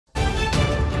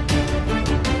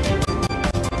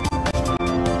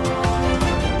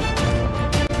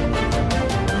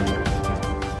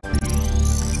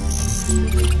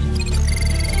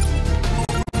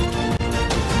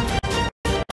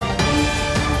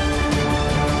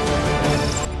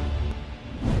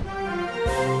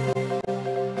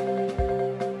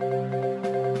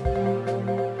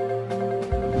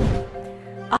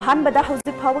अहानबदा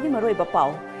हौजिक फावगी मरोइबा पाव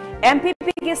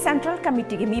MPP के central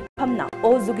committee की मीफमना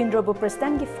ओ जुगिंद्रोबु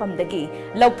president की फमदगी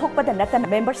लौथोकपदा नतन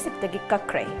मेंबरशिप तगी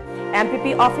कक्रे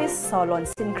MPP ऑफिस सोलोन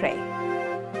सिनक्रे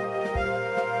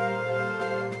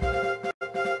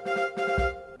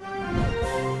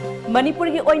मणिपुर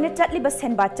की ओइने चटलिबा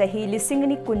सेनबा चाही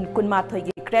लिसिंगनी कुनमाथोई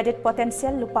की क्रेडिट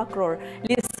पोटेंशियल लुपा क्रोर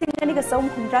लिसिंगनी का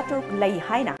सौम हुंद्रातुर लई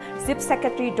हाइना चीफ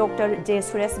सेक्रेटरी डॉक्टर जे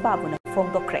सुरेश बाबू ने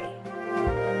फोंदोक्रे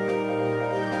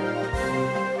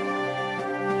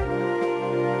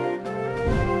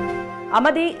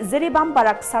अमदी जिरीबाम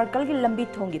बाराक सर्कल की लंबी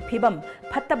थोंगी फिबम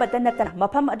फत्तबत नतना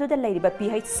मफम अदुदा लैरिबा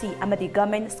PHC अमदी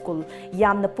government school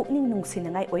यामना पुकनिंग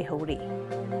नुंगसिनंगाई ओइहौरी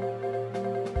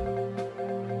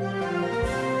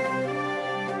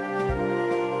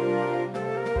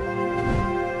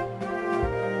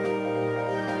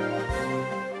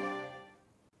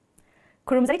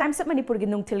खुरुमजाई times of Manipur की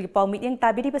नुंगथिल की पाउ मियंग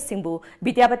ताबिरिबा सिंबु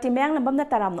विद्यापति मयांग नंबमना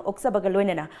तारामना ओक्सबगा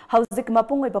लोइनना हौजिक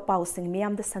मपुंग ओइबा पाउ सिंग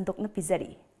मियामदा संदोकना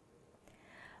पिजरी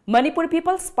मणिपुर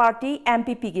पीपल्स पार्टी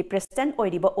MPP की प्रेसिडेंट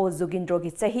ओइरिबा ओ जुगिंद्रो की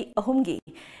चाही अहुमगी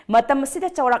मतम सिदा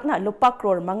चौराकना लुपा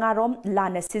क्रोर मंगारोम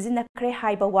लाना सिजिनखरे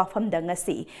हाइबा वाफमदा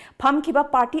ngasi famkiba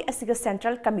party असिगा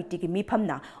central committee की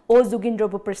मीफमना ओ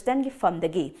जुगिंद्रोबु प्रेसिडेंट की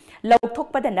फमदगी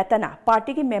लौथोकपदा नतना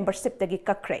पार्टी की मेंबरशिप तगी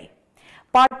कखरे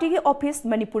पार्टी की ऑफिस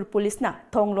मणिपुर पुलिस ना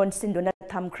थोंगलोन सिंधुना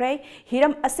थमखरे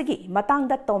हिरम असिगी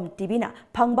मतंगदा TOMTV ना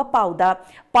फंगबा पाउदा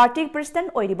पार्टी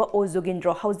प्रेसिडेंट ओइरिबा ओ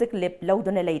जुगिंद्रो हौजिक लिप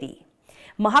लौदुना लैरी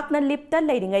महाकना लिप्ता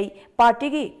लैरिंगै पार्टी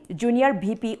की जूनियर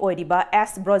VP ओइरिबा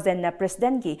S ब्रोजेन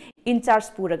प्रेसिडेंट की इंचार्ज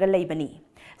पूरगा लैबनी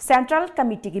सेंट्रल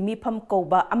कमिटी की मीफम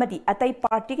कौबा अमदी अतै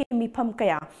पार्टी की मीफम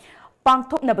कया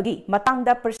पांगथोकनबगी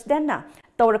मतंगदा प्रेसिडेंट ना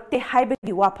तौरक्ते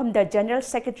हाइबगी वाफमदा जनरल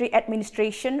सेक्रेटरी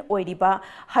एडमिनिस्ट्रेशन ओइरिबा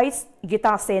हाइस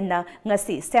गीतासेन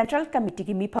ngasi सेंट्रल कमिटी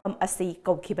की मीफम असि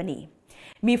कौखिबनी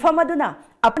मीफम अदुना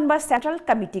अपनबा सेंट्रल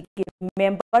कमिटी की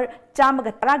मेंबर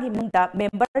चामगा तरागी मुंदा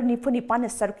मेंबर निफुनिपान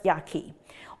सरुक याखी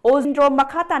ओजिंद्रो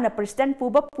मखाताना प्रेसिडेंट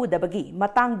पुबा पुदबगी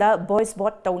मतंगदा वॉइस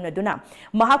वोट तौनदुना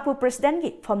महापु प्रेसिडेंट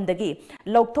की फमदगी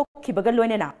लौथोकखिबगा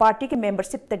लोइनना पार्टी की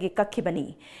membership तगी कखिबनी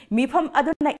मीफम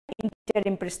अदुना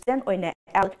interim president ओइना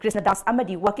L Krishnadas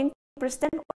अमदी working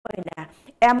president ओइना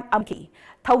M अमकी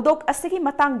थौदोक असगी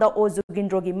मतंगदा ओ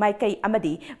जुगिंद्रोगी माइकई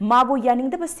अमदी माबु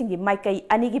यानिंगदबा सिंगी माइकई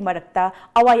अनिगी मरक्ता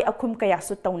अवाई अखुम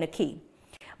कयासु तौनखी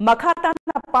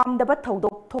मखाताना पामदबा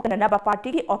थौदोक थोकननबा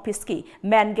पार्टी की ऑफिस की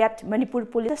main gate Manipur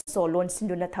police सोलोन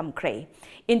सिंधुना थमखरे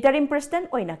interim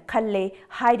president ओइना खल्ले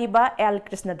हाइरिबा L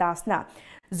कृष्णदासना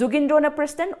जुगिंद्रोना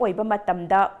president ओइबा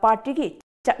मतमदा party की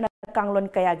चटना कांगलोन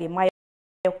कयागी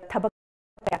मायोक थबक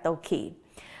कया तौखी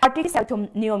पार्टी की सेल्थुम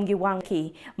नियम की वांगखी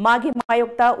मागी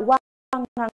मायोकता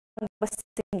वांग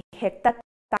हेक्ता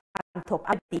तांथोक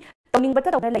अति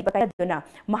तौनिंगबता तौना लैबा कायदुना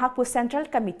महापु सेंट्रल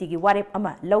कमिटी की वारेप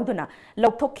अमा लौदुना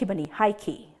लौथोकखिबनी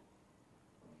हाइखी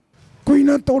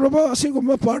कुइना तौरबा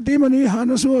असिगुम्बा पार्टी मनी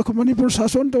हानसु मणिपुर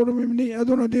शासन तौरमिनी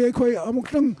अदुनदि अखोय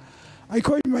अमुक्तंग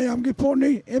अखोय मयाम की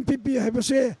पोनी MPP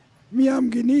हाइबसे मियाम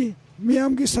गिनी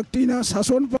मियाम की शक्तिना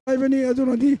शासन पाइबनी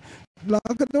अदुनदि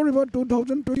लाकतौरिबा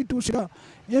 2022 सिदा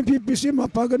MPP से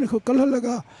मापागन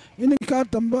कलहलगा इनका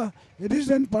तंबा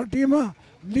रेजिडेंट पार्टी मा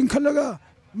लिंखलगा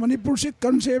मणिपुर से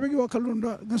कंसेब की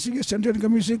वखलुंडा गसी सेंट्रल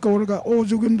कमिटी कौरगा ओ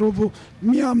जुगिंद्रोबु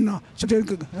मियामना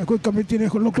सेंट्रल कोई कमिटी ने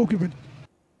लोकलोकी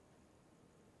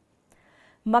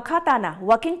मखाताना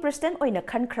वर्किंग प्रेसिडेंट ओइना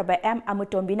खनख्रबा M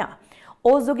अमुटोम्बिना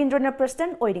ओ जुगिंद्रोना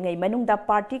प्रेसिडेंट ओइरिंगै मनुंगदा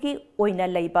पार्टी की ओइना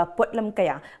लैबा पोटलम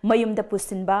कया मयुमदा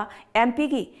पुसिनबा MP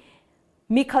की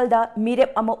मिखलदा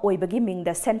मिरेप अमा ओइबगी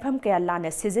मिंगदा सेनफम कया लाना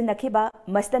सिजिनखिबा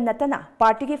मसदा नतना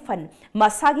पार्टी की फन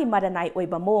मसागी मरनाई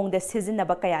ओइबा मोंगदा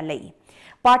सिजिनबा कया लई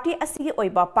पार्टी असिगी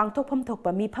ओइबा पांगथोकफम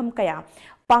थोकपा मिफम कया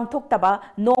पांगथोकतबा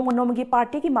नोमनोमगी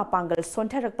पार्टी की मापांगल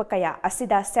सोंथरकपा कया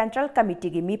असिदा सेंट्रल कमिटी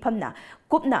की मिफमना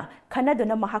कुपना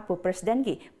खनदुना महापु प्रेसिडेंट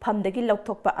की फमदगी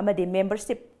लौथोकपा अमदि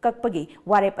मेंबरशिप ककपगी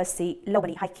वारेप असि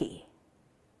लौबनी हाइखी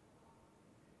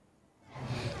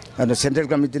सेंट्रल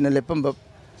कमिटी ने लेपम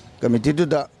कमिटी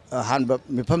हानब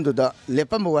मिफम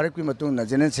लेपम वारेप की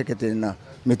जनरल सेक्रेटरी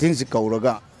मीटिंग से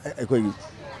कौरगा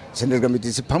सेंट्रल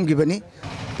कमिटी से फमगिबनी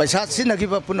पैसा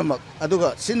सिनगिबा पुनमक अदुगा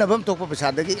सिनबम तोप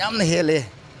पैसादगी यामना हेले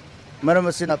मरम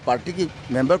असिना पार्टी की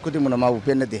मेंबर खुदिमुना मा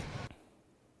उपेनदे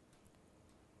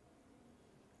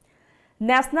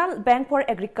national bank for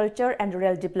agriculture and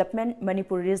rural development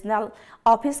Manipur regional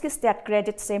office की स्टेट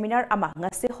क्रेडिट सेमिनार अमा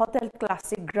ngasi होटल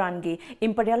क्लासिक ग्रांड की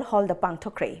इंपीरियल हॉल द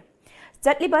पांगथोक्रे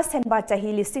चटलिबा सेनबा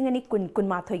चाही लिसिंगनी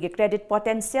कुनमाथोई के क्रेडिट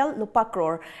पोटेंशियल लुपा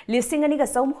क्रोर लिसिंगनी का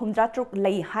सौम हुंद्रातरुक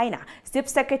लई हाइना chief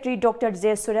secretary doctor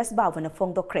J Suresh बाबूना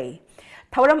फोंदोक्रे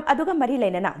Thauram aduga mari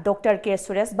lenana Dr. K.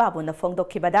 Suresh Babu na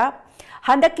fongdokhibada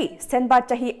handaki senba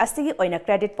chahi asigi oina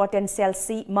credit potential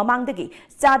si mamangdagi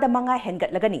chada manga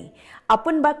hengatlagani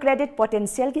apunba credit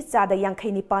potential ki chada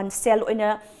yangkhai nipan sel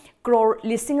oina crore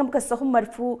lisingam ka sahum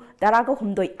marfu daraga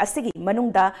humdoi asigi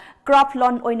manungda crop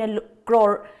loan oina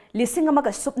crore lisingam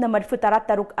ka supna marfu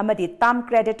tarataruk amadi tam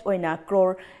credit oina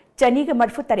crore chaniga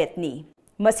marfu taretni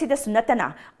Masida sunatana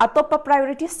atopa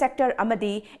priority sector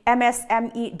amadi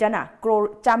MSME dana crore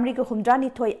chamri ka humdrani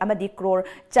thoi amadi crore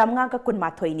chamnga ka kunma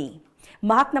thoi ni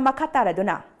mahak na makhatara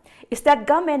duna state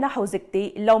government na hauzikti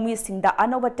lawmi singda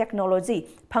anoba technology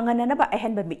phangana ba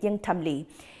ahenba mityang thamli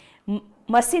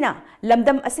masina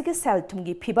lamdam asigi sel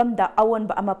thumgi phibamda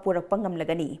awonba ama purak pangam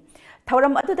lagani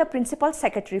thauram aduda principal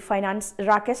secretary finance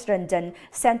Rakesh Ranjan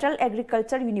Central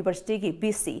Agriculture University gi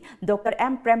BC Dr.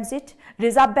 M Premjit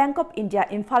Reserve Bank of India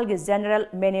Imphal gi General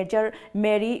Manager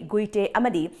Mary Guite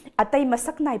amadi atai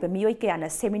masak naiba miyoi kayana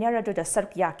seminar aduda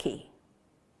sark yaki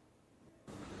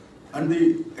and the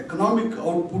economic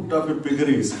output of a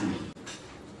piggery is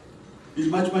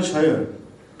much higher.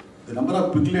 The number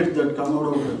of piglets that come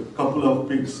out of a couple of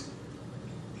pigs,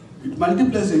 it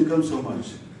multiplies income so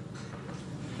much.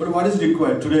 But what is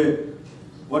required today?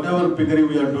 Whatever piggery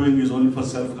we are doing is only for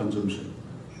self-consumption.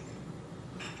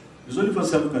 It's only for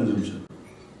self-consumption.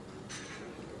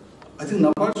 I think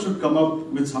NABARD should come up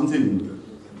with something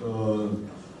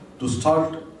to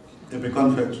start a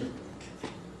pecan factory,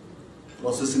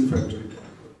 processing factory.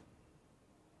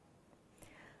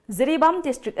 Ziribam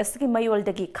district asigi mayol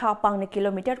dagi khapang na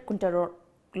kilometer kuntaro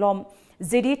lom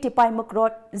Ziri Tipaimuk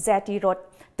Road Zati Road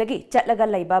dagi chatlaga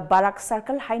laiba Barak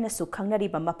Circle haina su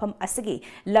khangnariba mafam asigi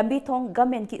lambi thong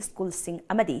government ki school sing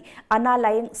amadi ana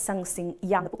layeng sang sing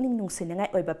yang pukning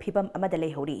nungsinangai oiba phibam amada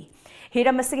leihori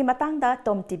hiram asigi matangda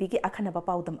TOMTV ki akhanaba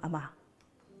paudam ama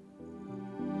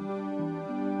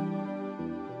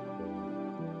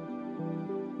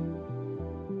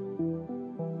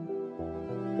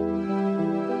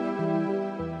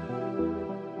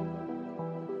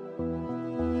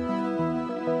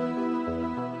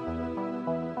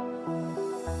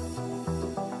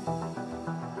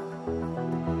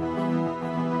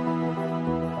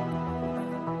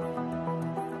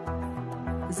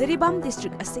Ziribam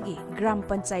district asigi Gram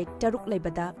Panchayat Taruk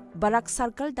Laibada Barak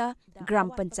Circle da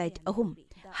Gram Panchayat Ahum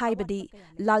Haibadi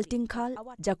Laltingkhal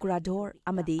Jakuradhor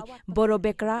Amadi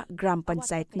Borobekra Gram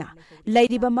Panchayat na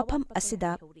Lairiba Mafam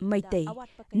Asida Maitei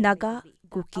Naga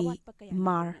Kuki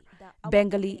Mar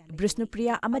Bengali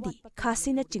Brisnupriya Amadi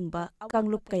Khasina Chingba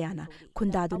Kanglup Kayana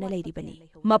Khundaduna Lairibani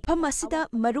Mafam Asida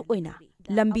Maru Oina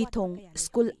Lambi Thong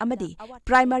School Amadi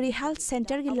Primary Health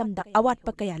Center gi lamda awat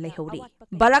pa kaya leihori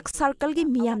Barak Circle gi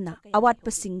miyamna awat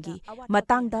pa singi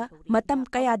matangda matam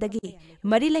kaya dagi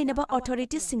mari lainaba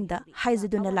authorities singda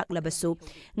haizuduna laklabasu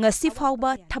ngasi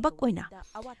fawba thabak oina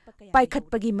paikhat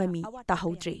pagi mami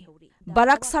tahodre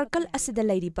Barak Circle asida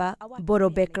lairiba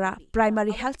Borobekra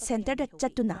Primary Health Center da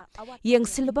chatuna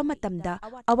yengsilba matamda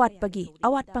awat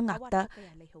pangakta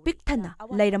Pikthana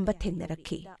Lairamba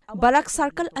Thengnarakhi Barak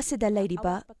Circle asida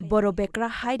lairiba Borobekra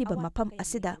hairiba mafam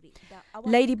asida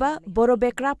lairiba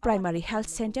Borobekra Primary Health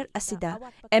Center asida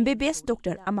MBBS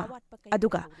doctor ama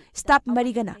aduga staff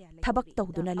marigana thabak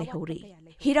tawduna lehori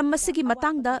hiram masigi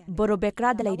matangda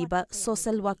Borobekra da lairiba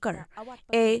social worker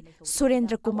A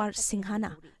Surendra Kumar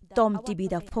Singhana TOMTV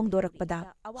da phongdorakpada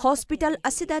hospital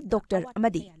asida doctor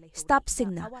amadi staff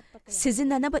singna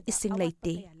sizinanaba ising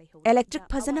leite electric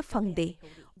phazana phangde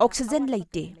oxygen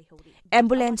leite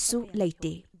ambulance su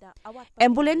leite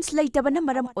ambulance leitabana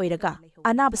maram oiraga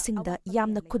anab singda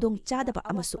yamna khudong chadaba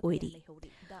amasu oiri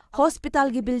hospital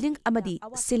gi building amadi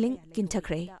ceiling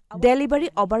kinthakre delivery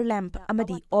overlamp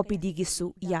amadi OPD gi su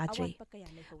yadre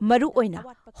maru oina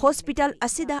hospital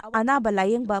asida anaba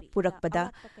layengba purakpada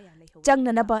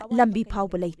changnanaba lambi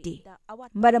phawba leite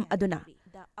maram aduna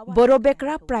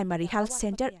Borobekra Primary Health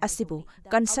Center asibu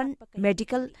concern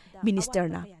medical minister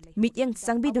na mityang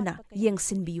sangbiduna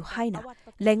yengsinbiyu haina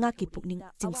lenga ki pukning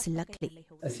chingsilakli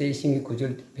ase sing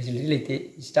kujul facility lete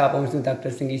staff amsung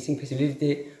doctor sing sing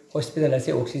facility hospital ase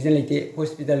oxygen lete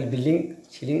hospital building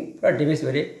ceiling pura damage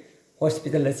ware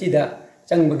hospital asida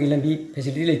changbagi lambi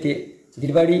facility lete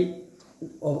delivery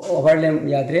overlamp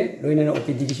yadre loina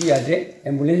OPD gi yadre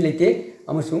ambulance lete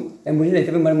amasung ambulance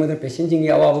lete maramodar patient jingi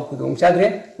awabu kudong chadre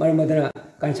maramodana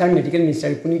concern medical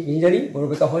minister puni injury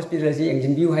Borobekra hospital ase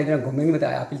engine haidra government mata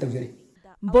appeal tawjari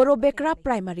Borobekra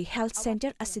Primary Health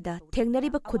Center asida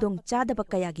thengnariba khudong chadaba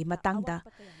kayagi matangda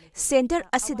center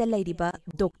asida lairiba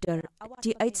Dr.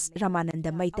 TH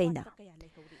Ramananda Maitaina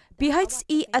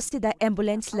PHE asida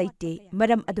ambulance leite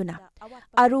maram aduna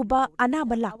aruba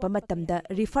anaba lakpa matamda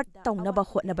refer taunaba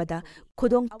hotnabada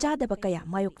khudong chadaba kaya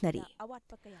mayoknari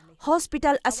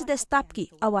hospital asida staff ki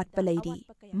awatpa leiri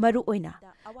maru oina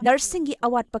nursing gi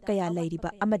awatpa kaya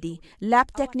leiriba amadi lab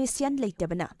technician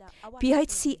leitabana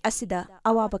PHC asida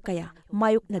awaba kaya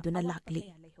mayoknaduna lakli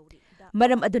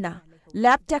maram aduna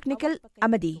lab technical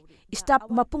amadi staff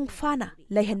mapung fana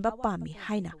leihenba pami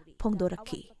haina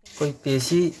phongdorakhi koi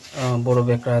pesi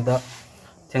borobekra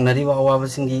thengari wa awa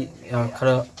basingi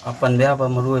khara apan bya ba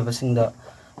maroi basinda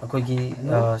akoi gi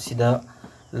sida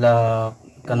la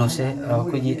kanose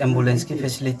akoi gi ambulance ki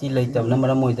facility leitab na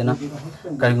mara moidana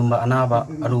kaigumba anaba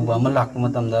aruba malak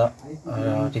matamda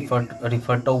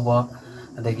refer tawba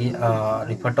adagi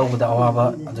refer tawda awaba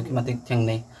aduki matik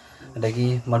thengnei adagi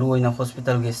maruoina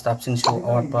hospital ge staff sing so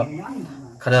awatpa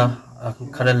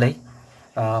khara lei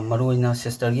maruoina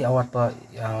sister gi awatpa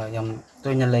yam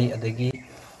toina lei adagi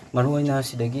maruoina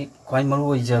sidagi kwai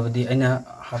maruoi jabadi aina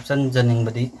hapsan janing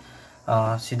badi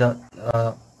sida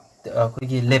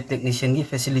koigi lab technician gi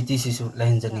facility sisu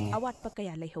lain janing awatpa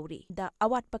kaya leihori da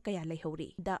awatpa kaya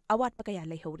leihori da awatpa kaya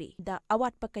leihori da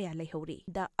awatpa kaya leihori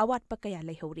da awatpa kaya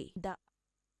leihori da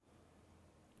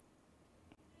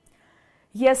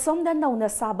Yesomda nauna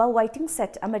saba waiting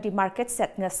set amadi market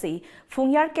set ngasi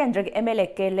fungyar kendra MLA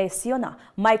ke lesiona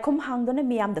maikum hangdona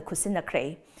miyam da khusinakre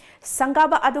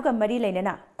sangaba aduga mari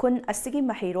leinena kun asigi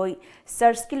mahiroi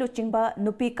sirs ki luchingba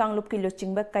nupi kanglup ki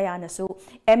luchingba kayanasu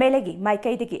MLA gi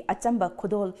maikaidigi achamba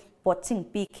khudol potsing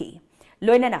piki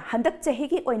loinana handak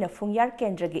chehigi oina fungyar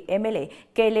kendra gi MLA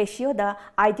ke lesioda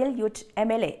ideal youth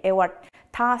MLA award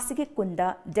tha sigi kunda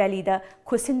Delhi da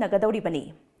khusinnagadori bani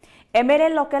MLA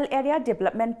Local Area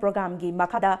Development Program gi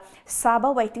makada saba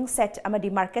waiting set amadi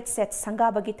market set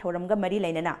sangaba gi thoramga mari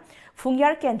leinana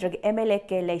fungyar kendra gi MLA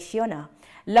ke leisiona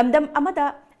lamdam amada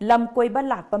lam koiba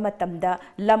lakpa matamda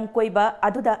lam koiba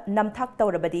aduda namthak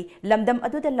tawrabadi lamdam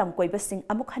aduda lam koiba sing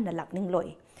amuk hanna lakning loi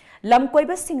lam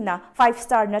koiba singna 5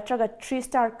 star natraga 3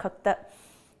 star khakta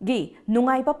gi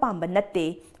nungaiba pamba natte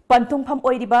pantungpham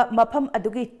oiriba mafam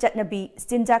adugi chatnabi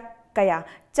sinjak kaya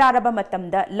charaba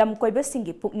matamda lam koiba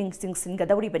singi pukning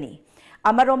singsingadawri bani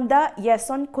amaromda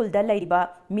yason khulda leiba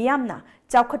miyamna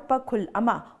chawkhatpa khul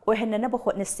ama ohenna ba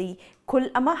hotnasi khul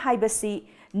ama haibasi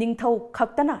ningthau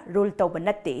khaktana rule tawba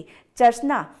natte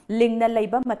churchna lingna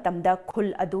leiba matamda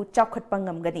khul adu chawkhatpa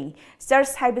ngamgani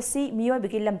church haibasi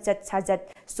miyobigi lamchat sajat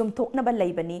sumthokna ba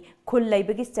leibani khul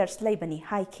leibagi church leibani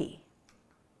haiki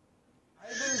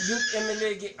youth MLA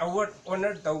ki award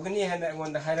honor tawgani hana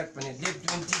ngonda hairak pane date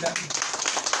 20 da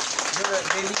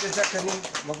Delhi ka sakani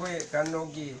magoi kanno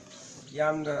gi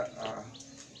yamda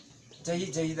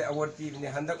jahi da award pi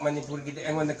ne handak Manipur gi de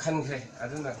ngonda khankhre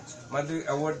aduna madu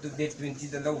award to date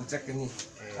 20 da law chakani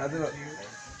aduna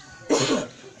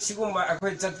sigumba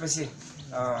akoi chatpasi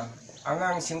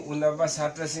angang sing unaba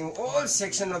satra sing all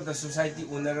section of the society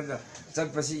unaraga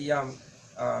chatpasi yam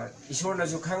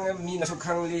ishorna su khang mi na su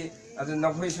khangli adu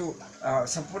nakhoi su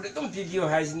support tum video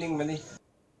hygienic mani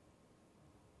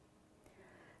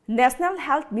National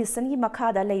Health Mission gi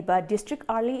makhada leiba District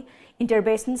Early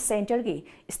Intervention Center gi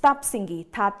staff singi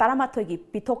tha taramathoi gi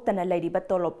pithoktana leiriba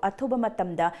tolop athuba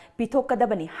matamda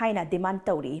pithokadabani haina demand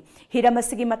tawri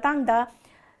hiramasigi matangda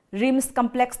Rims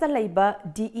Complex da leiba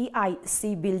DEIC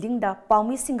building da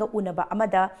paumi singa unaba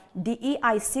amada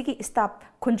DEIC gi staff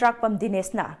khundrakpam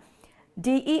dinesna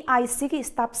DEIC gi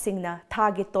staff singna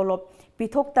thagi tolop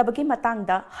pithoktabagi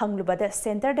matangda hanglubada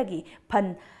center dagi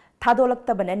phan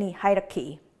thadolaktabanani hairakhi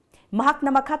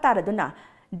mahakna makha taraduna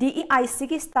DEIC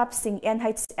gi staff sing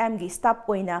NHM gi staff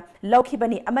oina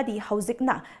laukhibani amadi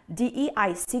haujikna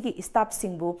DEIC gi staff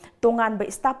singbu tonganba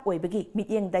staff oibagi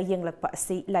mityengda yenglakpa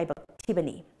asi laibak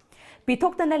thibani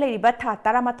pithoktana leiriba tha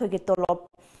taramathoi gi tolop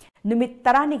numit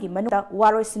tarani gi manuda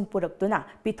waroisin puraktuna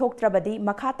pithoktrabadi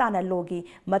makha tana logi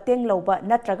mateng loba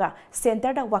natraga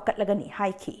center da wakatlagani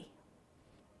haiki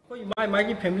koi mai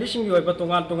gi family sing yoi ba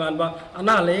tongan ba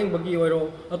ana leng bagi oiro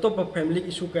atop family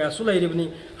issue kaya sulai ribni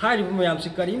hari bu mayam si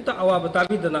karimta awa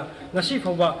batabi dana ngasi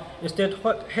phoba state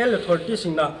health authority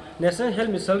singna national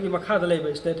health mission gi makha da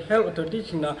leba state health authority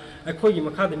singna akhoi gi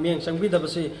makha da meng sangbi da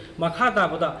basi makha da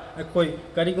bada akhoi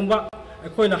karigumba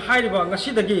akhoi na hairiba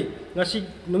ngasi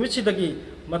numit sidagi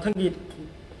mathangi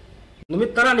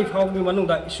numit tarani phawgi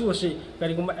manungda issue asi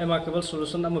karigumba amicable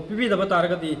solution am pibi da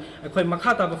bataragadi akhoi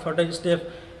makha da further step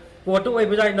Porto ay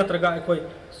bajai natraga akoy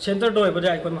center do ay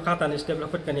bajai akoy makata ni step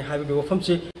lakot kani habi wafam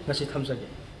si ngasi thamsage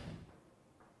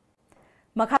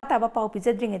makata ba pau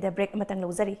pijadring ede break matang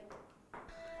lozari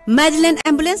Madeline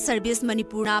Ambulance Service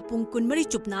Manipura pung kunmari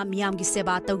chupna miyam gi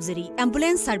seba tawjari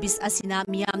ambulance service asina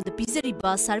miyam da pizari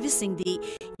ba servicing di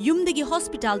yumdagi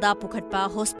hospital da pukhatpa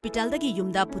hospital dagi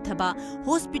yumda puthaba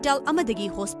hospital amadagi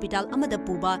hospital amada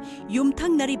puba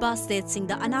yumthang nariba state sing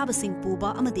da anaba sing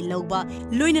puba amadi lawba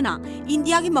loinana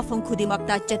India gi mafam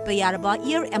khudimakta chatpa yarba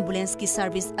air ambulance ki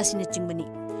service asina chingmani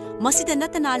Masida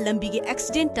natana lambi gi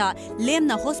accident ta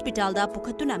lemna hospital da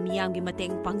pukhatuna miyam gi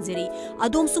mateng pangjari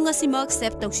adom sunga simak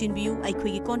save tawsin biu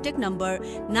aikhoi gi contact number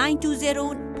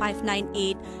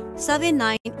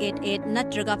 9205987988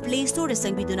 natraga play store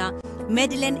sangbiduna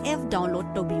Madeline F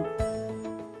download tobiu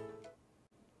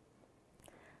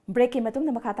break matung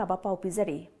na makata ba pau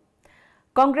pizari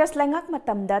Congress lengak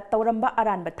matamda tauramba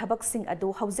aranba thabak sing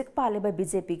adu hauzik paleba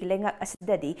BJP gi lengak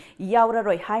asidadi yaura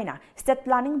roi haina State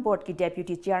Planning Board ki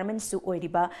Deputy Chairman su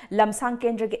oiriba Lamsang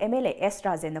Kendra gi MLA S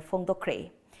Rajen na phongdokre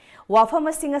wafam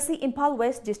asing asi Impal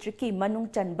West District ki manung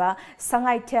chanba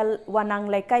Sangaitel Wanang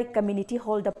Laikai Community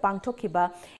Hall da pangthokiba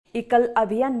Ikal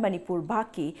Abhiyan Manipur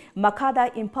baki Makada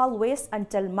Impal West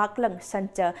Antal Maklang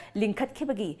Sancha lingkhat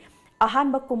khibagi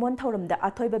ahanba kumon thauramda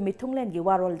athoiba mithunglen gi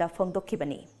warol da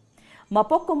phongdokhibani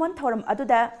Mapok kumon thoram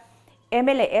aduda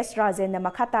MLA S Rajen na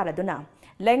makataraduna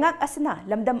lengak asina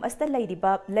lamdam asta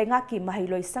lairiba lengak ki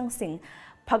mahailoi sangsing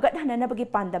phagat hananabagi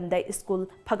pandamda school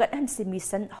phagat han si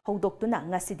mission hodoktuna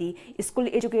ngasidi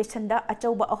school education da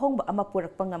achauba ahongba ama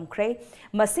purakpa ngamkhre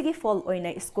masigi fall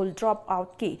oina school drop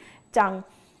out ki chang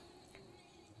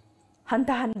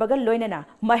hantahan bagal loinana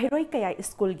mahiroi kaya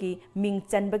school gi ming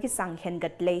chanbagi sang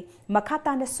hengatle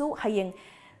makata na su hayeng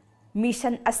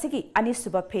Mission asigi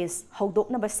anisuba phase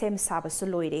hawdokna ba sem saba su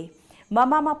loire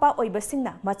mama mapa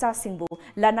oibasingna macha singbu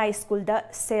lanai school da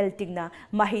sel tingna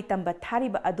mahi tamba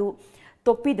thariba adu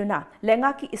tokpiduna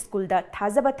lenga ki school da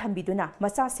thajaba thambiduna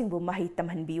macha singbu mahi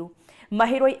tamhanbiu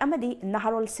mahiroi amadi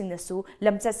naharol singna su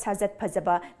lamchat sajat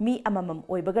phajaba mi amamam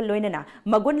oibaga loinana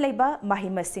magun leiba mahi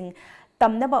masing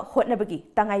tamnaba hotnabagi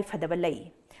tangai phadaba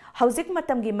lei Hauzik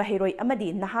matamgi mahiroi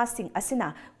amadi nahasing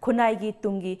asina khunai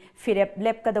tungi firep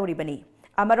lep kadawribani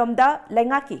amaromda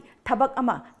lengaki thabak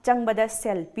ama changbada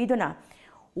sel piduna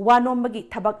wanombagi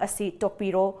thabak asi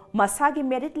tokpiro masagi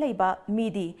merit leiba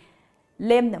midi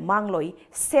lemna mangloi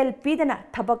sel pidana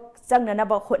thabak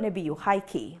changnanaba hotnabiyu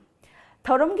haiki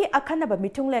Thoromgi akhanaba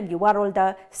mitunglengi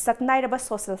warolda saknairaba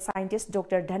social scientist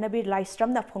Dr. Dhanabir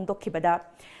Laistramna phongdokhibada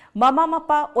Mama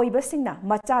mapa oibasingna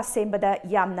macha sembada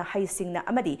yamna haisingna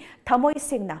amadi thamoi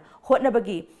singna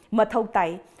hotnabagi mathau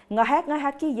tai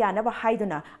ngahak ki yanaba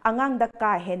haiduna angangda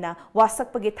ka hena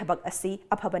wasakpagi thabak asi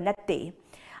aphaba natte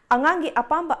angangi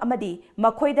apamba amadi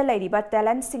makhoida lairiba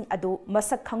talent sing adu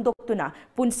masak khangdoktuna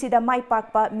punsida mai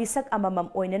pakpa misak amamam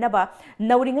oinanaba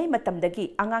nauringai matamdagi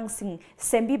angang sing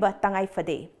sembiba tangai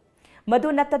fade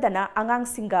madu natadana angang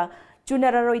singa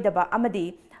chunararoidaba amadi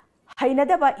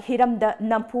hainadaba hiramda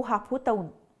nampu hapu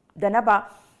taudanaba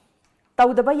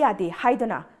taudaba yade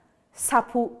haiduna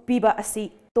sapu piba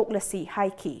asi toklasi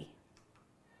haiki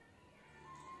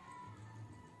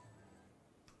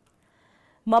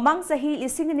Mamang sahi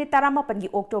lisingini taramapangi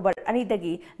October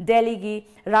anidagi Delhi gi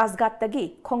Rajghat tagi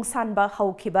khongsanba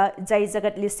haukiba jai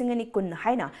jagat lisingini kun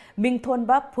haina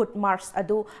mingthonba foot march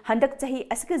adu handak chahi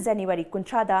asika January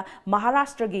kunthada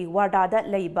Maharashtra gi Warda da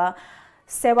leiba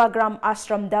Sewagram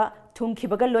ashram da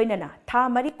thungkhibaga loinana tha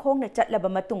mari khongna chatlaba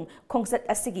matung khongsat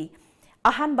asigi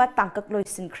ahanba tangkak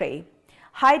loisinkhre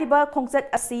Hairiba khongchat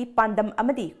asi pandam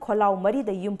amadi kholau mari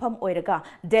da yumpham oiraga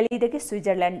Delhi dagi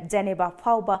Switzerland Geneva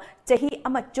fauba chahi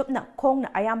ama chupna khongna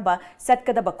ayamba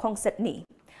satkadaba khongchat ni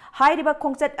Hairiba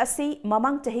khongchat asi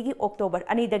mamang chahi gi October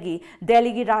ani dagi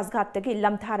Delhi gi Rajghat dagi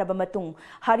lamtharaba matung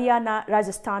Haryana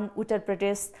Rajasthan Uttar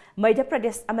Pradesh Madhya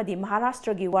Pradesh amadi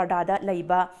Maharashtra gi Warda da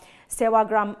laiba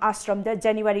Sewagram ashram da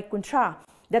January kunthra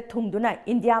da thungduna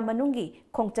India manungi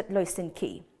khongchat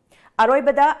loisinki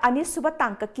Aroibada anisuba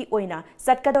tangkaki oina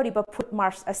satkadoriba foot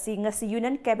march asi ngasi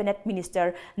Union Cabinet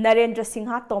Minister Narendra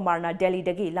Singha Tomarna Delhi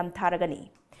dagi lamtharagani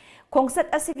khongsat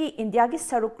asigi India gi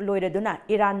saruk loiraduna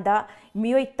Iran da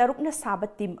mioi tarukna saba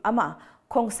team ama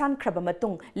khongsan khraba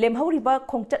matung lemhauriba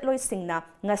khongchat loi singna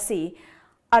ngasi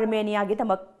Armenia gi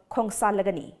tamak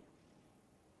khongsalagani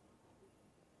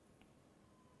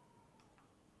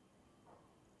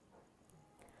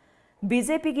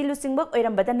BJP gi lusingbak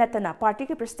oirambada natana party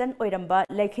ki president oiramba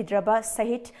Laikhidraba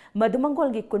Sahit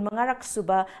Madumangol gi kunmangarak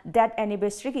suba that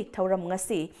anniversary gi thauram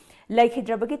ngasi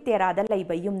Laikhidraba gi terada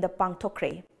laiba yumda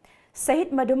pangthokre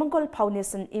Sahit Madumangol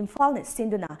Foundation Imphal ne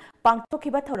sinduna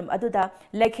pangthokiba thauram aduda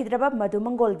Laikhidraba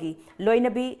Madumangol gi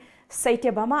loinabi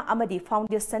Saityabama amadi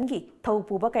foundation gi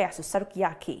thaupuba kayasu saruk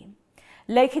yaki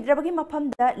Laikhidraba gi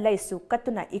maphamda laisu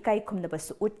katuna ikai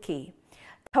khumnabasu utki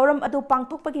थौरम अदु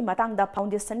पांगथोकपगी मातांगदा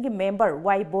foundation की member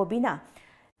Y बोबीना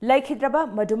लाइखिद्रबा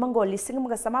मधुमंगोल लिसिंग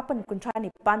अमगा समापन कुंथ्रानि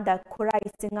पांदा खुराई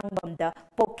चिंगांगबमदा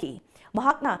poke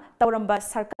महाकना तौरंबा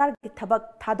सरकार की थबक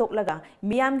थादोकलगा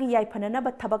मियामगी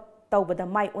याइफननबा थबक तौबदा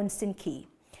माई उनसिनखी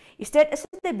state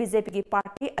assistant BJP की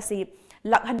party असि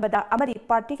लखनबदा अमरी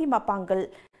party की मापांगल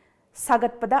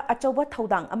सागतपदा अचौबा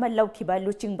थौदांग अमा लौखिबा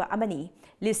लुचिंगबा अमनी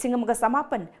लिसिंग अमगा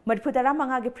समापन मरफुदरा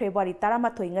मंगागे फेब्रुवारी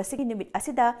 13 ngasi निमित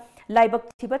असिदा लाइबक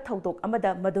थिबा थौदोक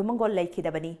अमदा मधुमंगोल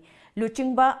लाइखिदबनी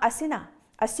लुचिंगबा असिना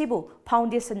असिबु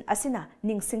फाउंडेशन असिना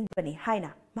निंगसिंगबनी हाइना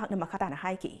महकना मखाताना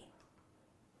हाइकी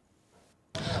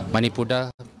मणिपुरदा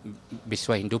विश्व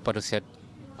हिंदू परिषद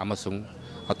अमसुंग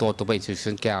अतोतोबा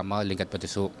इंस्टीट्यूशन क्या अमा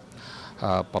लिंगतपदसु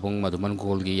पाबुंग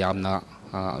मधुमंगोल की यामना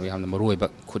मरुओइबा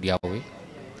खुदियावे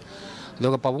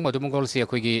लोग पाबुंग मधुमंगोल से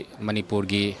अखोगी मणिपुर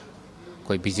की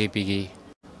कोई बीजेपी की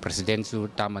प्रेसिडेंट सु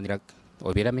तामनिरक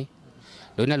ओबिरामी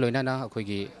लोइना लोइना ना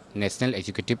अखोगी नेशनल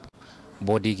एजुकेटिव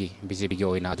बॉडी की बीजेपी की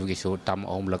ओइना दुगी सु ताम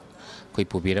ओमलक कोई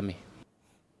पुबिरामी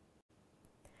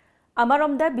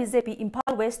अमरोमदा BJP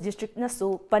Imphal waste district नसु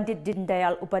Pandit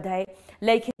Deendayal Upadhyay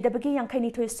लाइखिदबगी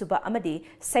 52 सुबा अमदी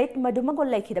सैयद मधुमंगोल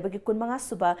लाइखिदबगी 15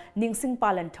 सुबा निंगसिंग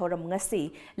पालन थौरम ngasi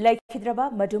लाइखिद्रबा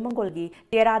मधुमंगोलगी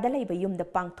तेरादा लैबा युमदा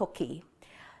पांगथोखी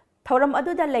थौरम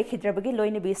अदुदा लाइखिद्रबगी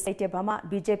लोइनबी सैत्यभामा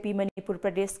बीजेपी मणिपुर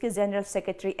प्रदेश के general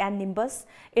secretary and nimbus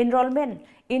enrolment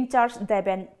in charge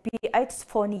Deven PH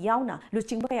Fani याउना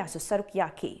लुचिंगबा यासु सरुक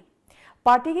याखी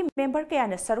पार्टी की मेंबर के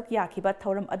आने सरुक याखिबा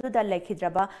थौरम अदुदा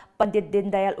लाइखिद्रबा पंडित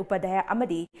दीनदयाल उपाध्याय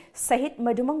अमदी सहित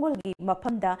मधुमंगोल की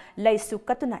मफमदा लाइसु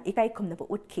कतुना इकाई खुमनबु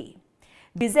उठखी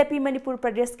बीजेपी मणिपुर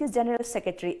प्रदेश के general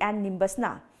secretary and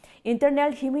निम्बसना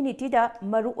internal humanity दा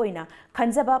मरु ओइना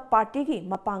खंजबा पार्टी की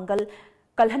मपांगल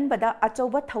कलहनबदा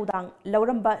अचौबा थौदांग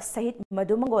लौरंबा सहित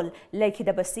मधुमंगोल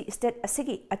लाइखिदबसी स्टेट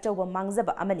असिगी अचौबा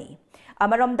मांगजबा अमनी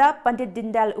अमरमदा पंडित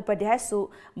दीनदयाल उपाध्याय सु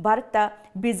भारत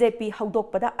बीजेपी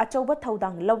हौदोकपदा अचौबा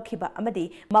थौदांग लौखिबा अमदी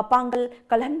मपांगल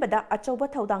कलहनबदा अचौबा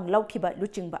थौदांग लौखिबा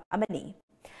लुचिंगबा अमनी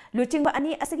लुचिंगबा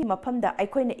अनी असिगी मफमदा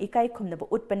अखोइना इकाई खुमनबु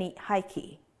उटपनी हाइखी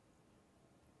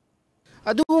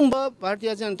अदुगुम्बा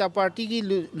भारतीय जनता पार्टी की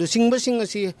लुचिंगबसिंग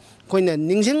असि खोइना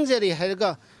निंगसिंगजरी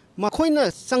हायरगा मखोइना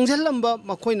संजलंबा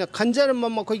मखोइना खंजरम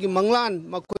मखोइगी मंगलान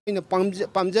मखोइना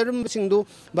पामजरमसिंगदु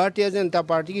भारतीय जनता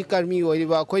पार्टी की कर्मी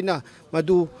ओइबा अखोइना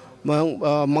मदु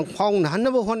मंगफाउ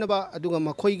नहनबा होनबा अदुगा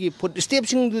मखोइगी फुट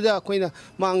स्टेपसिंगदुदा अखोइना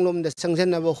मांगलोमदा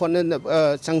संजनबा होनना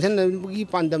संजनबगी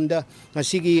पांदमदा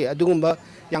मसिगी अदुगुम्बा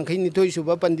 52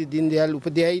 सुबा पंडित दीनदयाल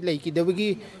उपाध्याय लाइकिदबगी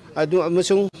अदु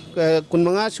अमसुंग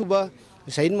 15 सुबा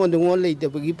सहित मधुमंगोल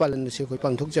लाइदबगी पालन से कोई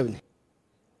पांगथोकजबनी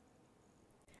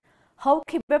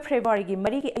हौखिबे फेब्रुवारी की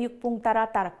मरी की अयुक पुंग तरा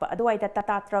तारकपा अदुवाइदा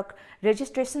Tata truck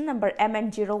registration number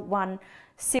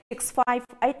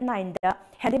MN016589 दा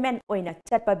हैंडीमैन ओइना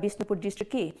चटपा बिष्णुपुर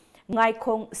डिस्ट्रिक्ट की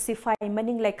ngaikong सिफाई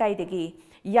मनिंग लेकाइदगी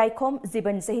याइखोम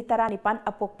जीवन जही 19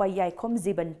 अपोकपा याइखोम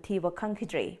जीवन थीव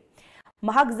खंखिद्रे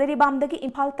महाक जरीबामदगी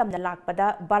इम्फाल तमना लाकपदा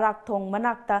बाराक थोंग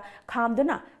मनाक्ता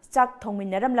खामदुना चाक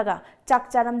थोंगमिनरमलगा चाक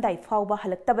चारमदाई फाउबा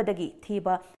हलक्तबदगी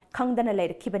थीबा खंगदना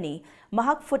लेरखिबनी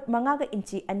महाक फुट 5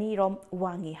 इंची 2 रोम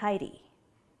वांगी हाइरी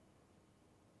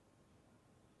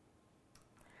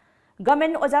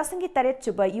गवर्नमेंट ओजासिंग की 3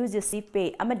 चुबा UGC पे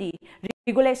अमदी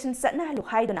रेगुलेशन सटना हलु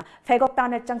हाइदुना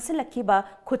फेगोक्ताना चंगसिलखिबा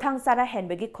खुथांग सारा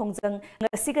हेनबगी खोंजंग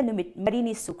ngasiga numit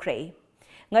marini sukre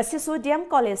ngasisu DM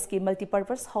college की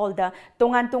मल्टीपर्पस हॉल दा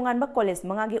तोंगान तोंगान कॉलेज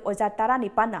मंगागी ओजा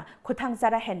 19 ना खुथांग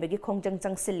सारा हेनबगी खोंजंग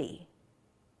चंगसिली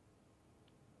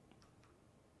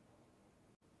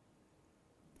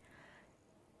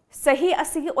सही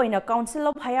असिगी ओइना council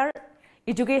of higher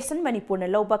education Manipur ने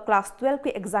लौबा क्लास 12 के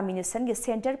एग्जामिनेशन के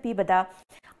सेंटर पीबदा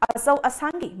असौ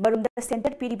असांगी मरुंदा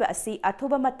सेंटर पीरिबा असि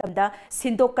अथुबा मतमदा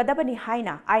सिंदोकदबनी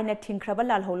हाइना आइना थिंख्रबा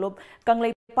लालहोलोब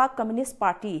कंगलेपा communist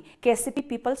party KCP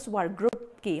peoples war group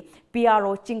की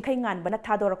PRO चिंखै nganbana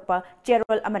थादोरकपा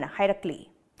चेरोल अमना हाइरकली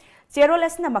चेरोल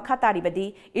असना मखा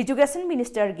तारिबदी एजुकेशन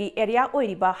मिनिस्टर की एरिया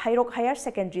ओइरिबा हाइरोक हायर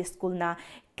सेकेंडरी स्कूल ना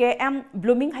KM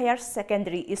blooming higher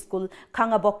secondary school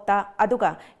खांगाबोक्ता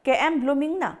अदुगा KM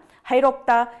blooming ना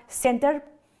हाइरोक्ता सेंटर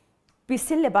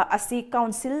पिसिलेबा असि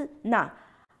काउंसिल ना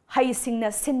हाइसिंगना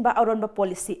सिनबा अरोनबा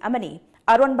policy अमनी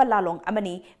अरोनबा लालोंग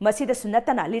अमनी मसीदा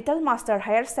सुनतना little master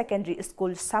higher secondary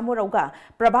school सामुरौगा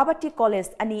Prabhavati college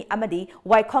अनि अमदी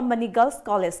वाइखोम मनी गर्ल्स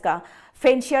कॉलेज का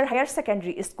फेंशियर हायर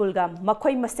सेकेंडरी स्कूल का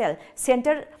मखोई मसेल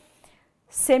सेंटर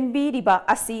सेंबीरिबा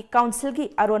असि काउंसिल की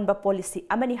अरोनबा पॉलिसी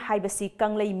अमनी हाइबसी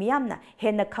कंगलई मियामना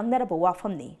हेन खंगनरबा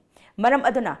वाफमनी मरम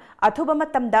अदुना अथुबा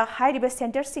मतमदा हाइरिबा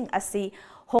सेंटर सिंग असि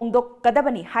होंगदोक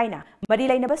कदबनी हाइना मरी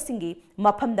लैनबा सिंगी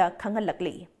मफमदा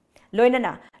खंगलकली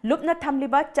loinana lupna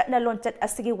thamliba chatna lonchat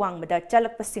asigi wangmada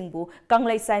chalakpasingbu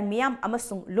kanglai miyam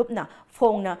amasung lupna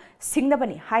phongna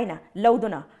singnabani haina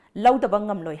lauduna laudaba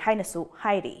ngamloi haina su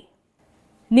hairi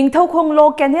Ningthaukhong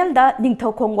Law Canal da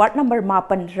Ningthaukhong Ward number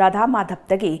 8 Radha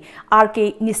Madhaptagi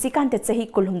RK Nisikanta Chahi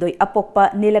Kulhumdoi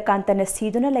Apokpa Nilakanta na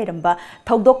siduna lairamba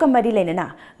Thaudoka Mari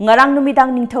Lenana Ngarang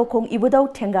Numidang Ningthaukhong Ibudau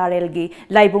Tengarelgi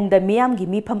Laibungda Miyamgi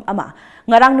Mipam Ama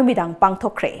Ngarang Numidang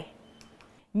Pangthokre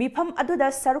Mipam Aduda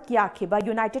Saruk Yakiba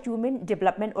United Women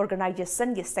Development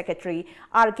Organization gi Secretary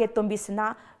RK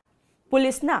Tombisna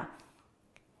Police na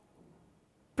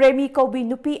Premi Kobi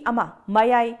Nupi Ama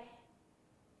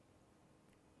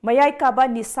Mayai kaba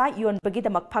nisa yon bagi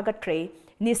damak phagattre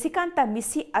nisikanta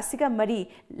misi asiga mari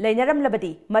leinaram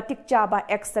labadi matik chaba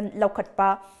action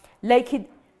laukhatpa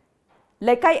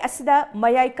laikai asida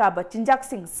mayai kaba chinjak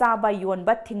sing saba yon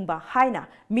ba thingba haina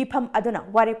mifam aduna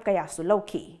warep kaya su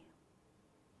lauki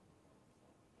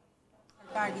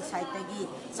Kagi saitagi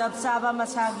sabsaba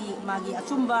masagi magi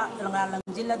achumba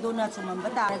langjila dona chumamba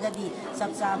taragadi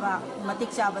sabsaba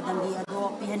matik saba dangi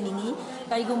ado pihaningi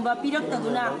kaigumba pirak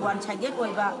taduna wan sided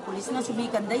oiba police na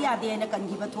subi kanda yade na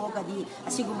kangiba thokadi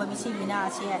asigumba misimina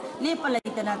ase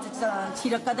lepalaitana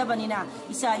sirakadabanina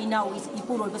isa ina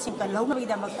ipuroi basing kalhawna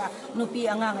bidamakta nupi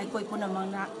angang ay koi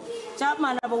punamangna chap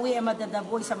manaba we amada da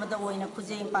boy samada oina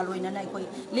khujeng paloina na koi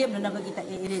lepna na bagita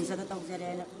erenza ga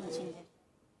tawjare na sinje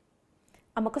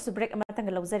Amakasu break amatang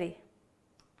lauzari.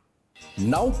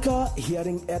 Nauka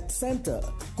Hearing Aid Center.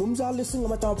 Kumja lising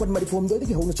amatapan marifom doi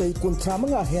ki hona chai kuntra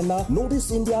manga hena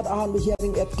Notice India ahan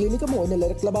hearing aid clinic mo ina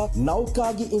lerek laba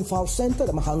Nauka gi info center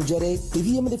mahangjare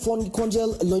TV amadi phone gi konjel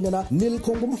loinana nil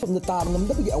khongum famna tar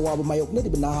ngamda bi awaba mayok na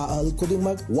dibna al koding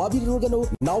mag wabi rogano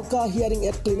Nauka Hearing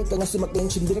Aid Clinic tanga simak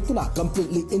tension direktuna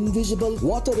completely invisible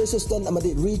water resistant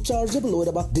amadi rechargeable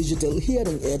oraba digital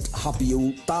hearing aid hapiu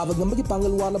tabag ngamagi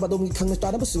pangal wala badong gi khangta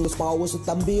na basing powers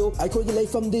tambio ai ko gi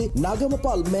leifam di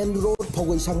Nagamapal Main Road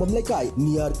Phawai Sangmam Laikai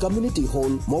near Community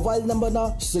Hall. Mobile number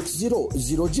na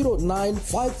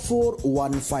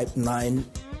 6009541159.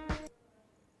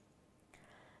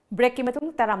 Break ki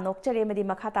matung taram nok chare medi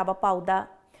makhata ba pauda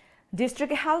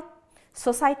District Health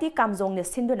Society Kamjong ne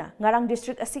sinduna ngarang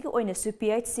district asigi oina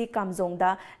PHC Kamjong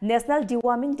da National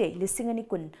Deworming Day lisingani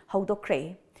kun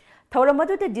haudokre.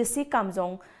 Thauramadu de DC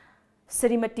Kamjong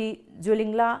Srimati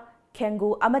Julingla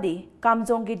Khengu amadi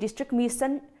Kamjong gi District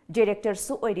Mission Director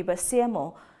su oiriba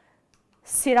CMO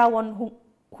Sirawon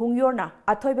Hungyorna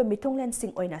athoiba mitunglen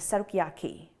sing oina saruk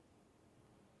yaki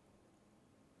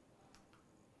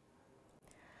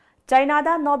China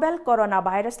da Nobel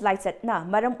coronavirus laichat na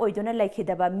maram oiduna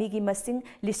laikhidaba migi masing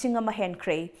lising ama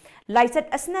henkre laichat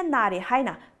asna nare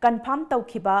haina confirm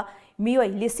tawkhiba mioi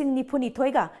lising nipuni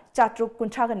thoiga chatruk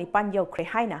kuntraga ni pan yaukre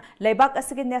haina leibak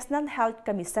asigi National Health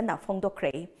Commission na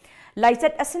phongdokre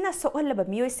Laichat asina sohalaba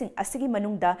mioi sing asigi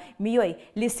manungda mioi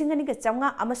lisingani ga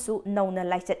chamnga amasu nauna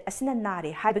laichat asina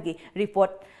nare haibagi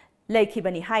report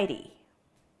laikhibani hairi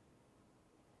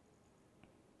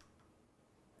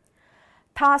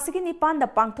Tha asigi nipan da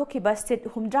pangthokhiba sit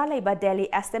humdra leiba Delhi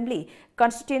Assembly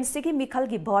constituency gi mikhal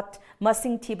gi vote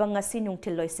masing thiba ngasi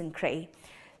nungthil loisinkhre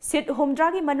Sit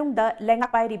humdragi manungda lenga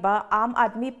pairiba Aam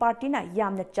Admi Party na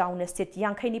yamna chauna sit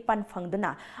yangkhaini pan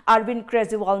phangduna Arvind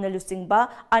Kejriwal na lusingba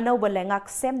anauba lengak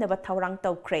semnaba thaurang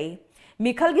tawkre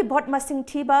Mikhal gi vote masing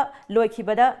thiba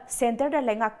loikhibada center da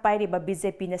lengak pairiba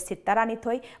BJP na sit tarani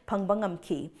thoi phangba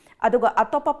ngamkhi aduga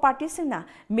atopa party singna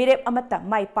mirep amata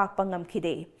mai pakpa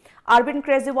ngamkhide Arvind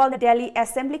Kejriwal na Delhi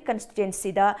Assembly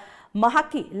constituency da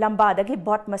mahaki lamba dagi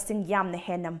vote masing yamna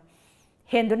henam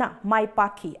Henduna Mai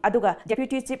Paki aduga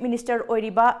Deputy Chief Minister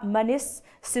Oiriba Manish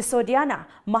Sisodia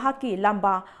mahaki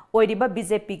lamba Oiriba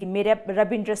BJP gi Mirep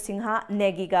Rabindra Singha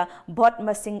Negiga vote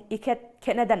masing ikhet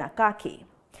khenadana kaki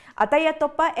ataya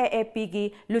topa AAP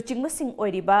gi luchingma sing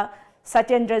Oiriba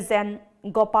Satyendra Jain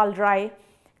Gopal Rai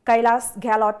Kailas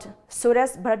Gehlot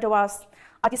Suresh Bharadwaj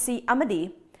Atisi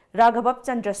Amadi Raghav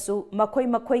Chandra su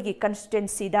makhoi gi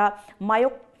constituency da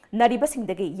mayok nariba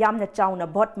singdagi yamna chauna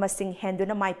vote masing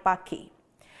henduna mai paki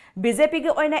BJP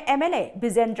gi oina MLA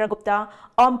Bijendra Gupta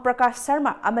Om Prakash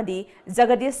Sharma amadi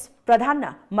Jagadish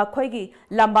Pradhan makhoi gi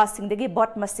lamba singdagi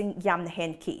vote masing yamna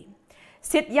henki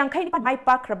sit yangkhaini pan mai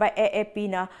pakraba AAP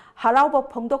na harauba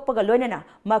phongdokpaga loinana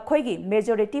makhoi gi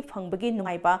majority phangbagi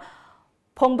nungaiba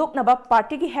phongdoknaba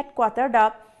party gi headquarter da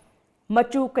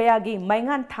machu kayagi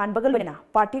maingan thanbaga loina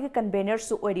party gi convener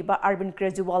su oiriba Arvind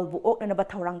Kejriwal bu oknaba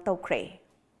thaurang tawkre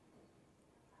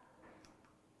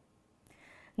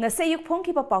Nase yuk phong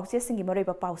ki pa pause singi maroi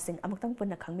pa pausing amuktang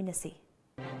punna khangminasi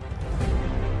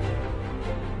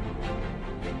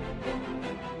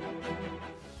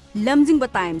lamjingba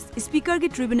times speaker ki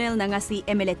tribunal nangasi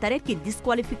MLA taret ki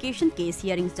disqualification case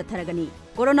hearing chatharagani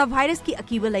coronavirus ki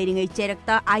akiba lairingai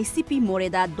cherakta ICP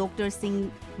moreda Dr.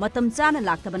 Singh matam chana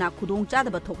laktabana khudong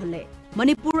chadaba thokhalle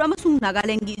Manipur amasung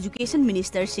Nagaland ki education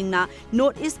minister singna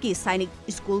North East ki Sainik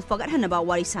school fagathanaba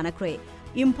wari sanakre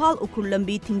Imphal Ukhul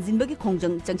lambi thingjinba ki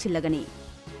khongjang changchilagani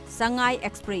Sangai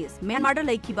Express Myanmar da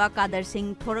laikiba Kader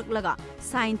Singh thoraklaga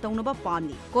sign taunaba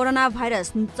pamni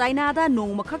coronavirus China da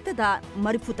nongma khakta da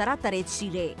marifutara taret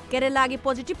sire Kerala gi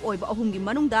positive oiba ahum gi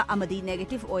manungda amadi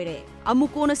negative oire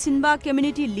amukona sinba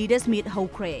community leaders meet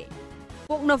haukre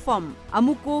Poknafam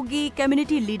amuko gi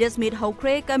community leaders meet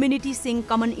haukre community sing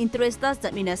common interest da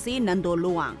chatminasi nando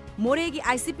luang more gi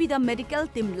ICP da medical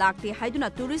team lakte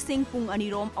haiduna tourist sing pung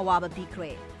anirom awaba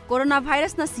pikre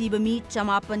coronavirus na sibami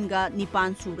chamapan ga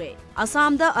nipan sure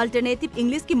Assam da alternative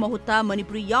English ki mahutta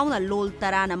Manipuri yauna lol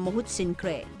tarana mahut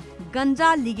sinkre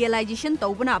ganja legalization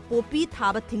tawbana popi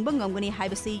thaba thingbang ngamgani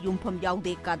haibasi yumpham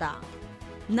yaude kada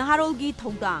Naharol gi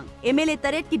thodang MLA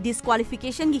taret ki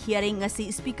disqualification gi hearing ngasi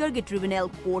speaker gi tribunal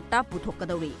court ta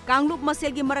puthokadawi Kanglup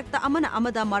masel gi marakta amana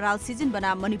amada maral season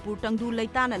bana Manipur tangdu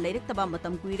laitana lairektaba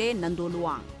matam kuire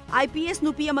nandoluang IPS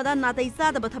nupi amada natai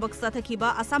sada bathabak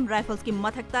sathakiba Assam Rifles ki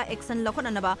mathakta action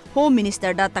lakhonanaba Home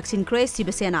Minister da Taksin Kre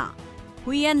Sibasena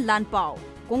Huyen Lanpao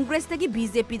Congress tagi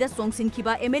BJP da songsin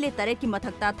kiba MLA taret ki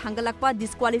mathakta thangalakpa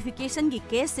disqualification gi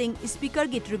casing speaker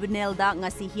gi tribunal da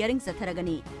ngasi hearing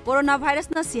satharagani coronavirus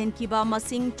na sen kiba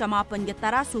masing chamapan ge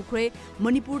tara sukre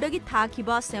Manipur dagi tha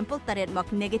kiba sample taret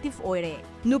mak negative oire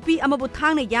nupi amabu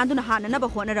thangna yanduna hanana ba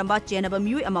hona ramba chenaba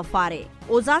myu ama fare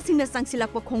oza singna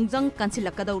sangsilakpa khongjang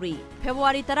kansilakadauri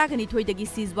February 12 dagi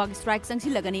seizbag strike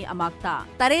sangsilagani amakta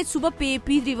taret suba pe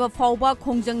pidriva fauba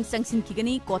khongjang sangsin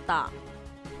kigani kota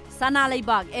Sana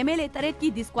Laibag MLA taret ki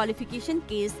disqualification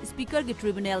case speaker ki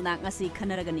tribunal na ngasi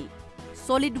khanaragani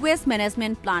Solid Waste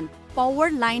Management Plant power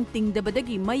line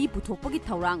tingdabadagi mai puthokpagi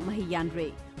thaurang mahiyanre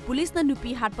Police na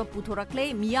nupi hatpa puthorakle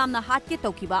miyam na hat ke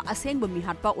tawkiba asengba mi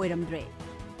hatpa oiramdre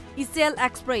Isel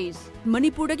Express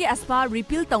Manipur dagi aspa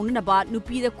repeal taunanaba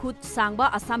nupi da khut sangba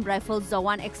Assam Rifles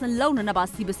Jawan action launanaba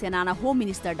Sibasena na Home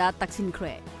Minister da Taksin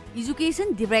Kre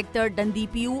Education Director Dandi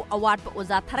PU award pa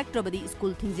oza tharaktrabadi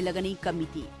school thingzilagani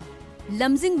committee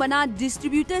Lamjing bana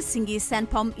distributor singi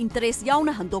senpham interest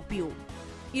yauna handokpiu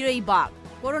Ireibag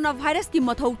coronavirus ki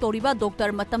mathau toriba doctor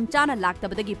matam chana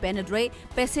laktabadagi penadre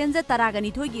passenger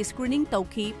taragani thoi gi screening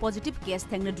tauki positive case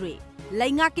thengnadre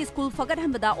lainga ki school fagat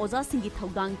hanbada oza singi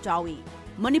thaudang chawi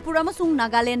Manipur amasung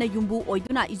Nagaland na yumbu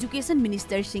oiduna education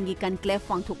minister singi conclave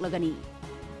pangthoklagani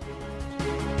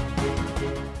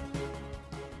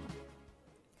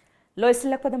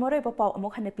Loisilakpada moroi papau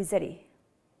amok hana pizari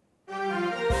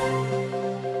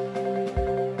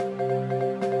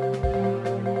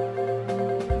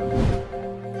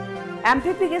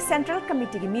MPP के central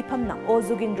committee की मीफम ना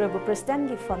ओजुगिंद्र president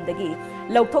की fund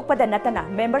दगी लौथोक पद नतना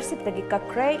membership दगी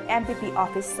कक्रे MPP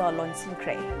office so launching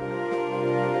क्रे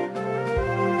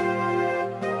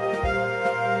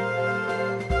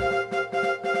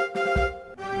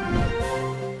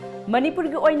मणिपुर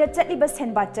की ओइना चटलिबा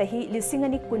सेनबा चाही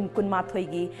लिसिंगनी कुन कुनमाथोई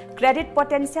की credit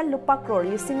potential लुपा crore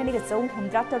लिसिंगनी के चौं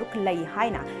हुमद्रा तरुक लई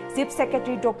हाइना चीफ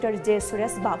सेक्रेटरी डॉक्टर जे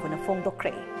सुरेश बाबू ने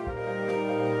फोंदोक्रे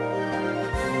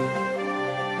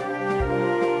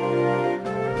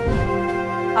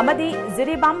अमदी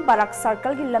जिरीबाम बाराक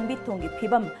सर्कल की लंबी थोंगी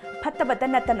फिबम फत्तबत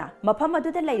नतना मफम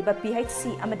अदुदा लैबा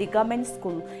PHC अमदी government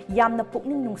school यामना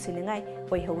पुकनिंग नुंसिनिंगाई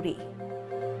ओइहौरी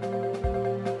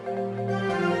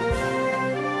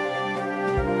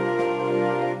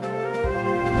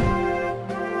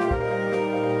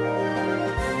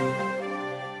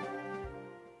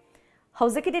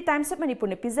हौजकी times of Manipur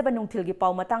ने पिजब नुंथिल की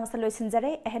पाव मतंग स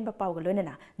लोइसिनजरे अहेनबा पाव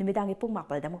गलोनना निमिदांगी पुंग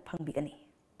मापल दमक फंगबिगनी